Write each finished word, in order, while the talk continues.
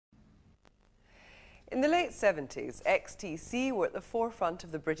In the late 70s, XTC were at the forefront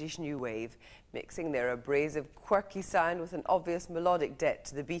of the British New Wave, mixing their abrasive, quirky sound with an obvious melodic debt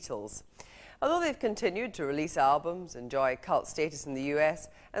to the Beatles. Although they've continued to release albums, enjoy cult status in the US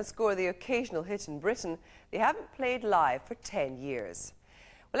and score the occasional hit in Britain, they haven't played live for 10 years.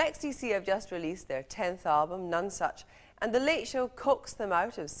 Well, XTC have just released their 10th album, None Such, and The Late Show coaxed them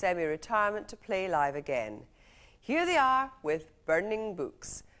out of semi-retirement to play live again. Here they are with Burning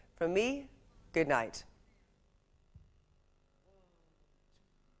Books. From me, good night.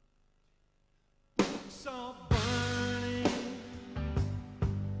 Books are burning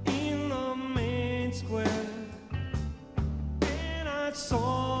in the main square, and I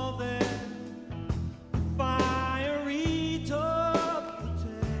saw that fire eat up the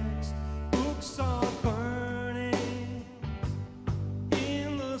text. Books are burning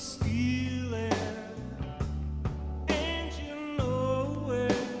in the steel air, and you know where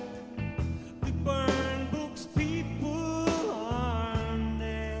they burn books, people are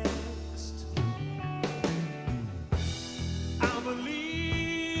next. I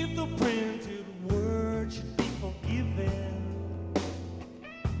believe the printed word should be forgiven.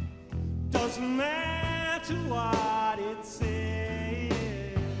 Doesn't matter what it says.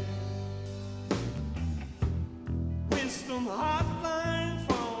 Wisdom hotline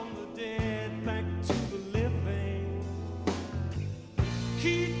from the dead back to the living.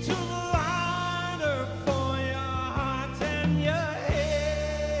 Key to the lighter for your heart and your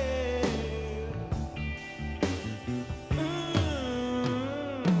head.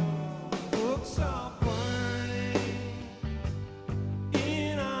 Books are burning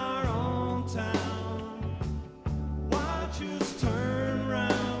in our own town. Watch us turn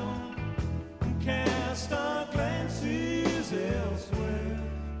round and cast our glances elsewhere.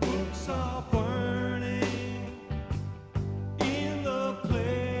 Books are burning in the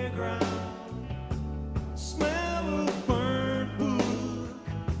playground. Smell of burnt book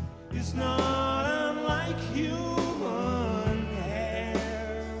is not unlike human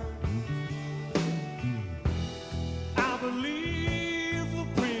hair. I believe the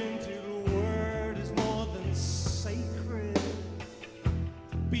printed word is more than sacred,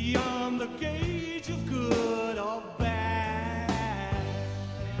 beyond the gauge of good or bad.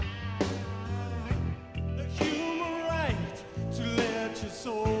 The human right to let your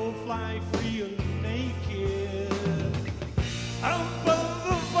soul fly free and naked above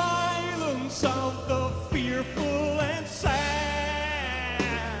the violence of the fearful and sad.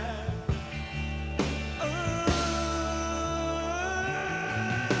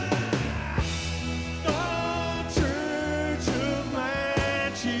 The Church of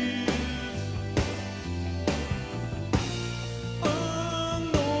Matches,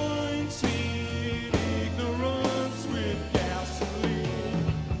 anointing ignorance with gasoline.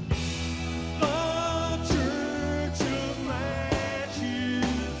 The Church of Matches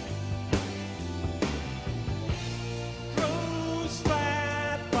grows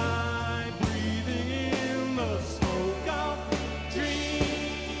fat by breathing in the smoke of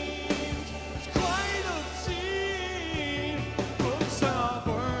dreams. It's quite obscene. Books are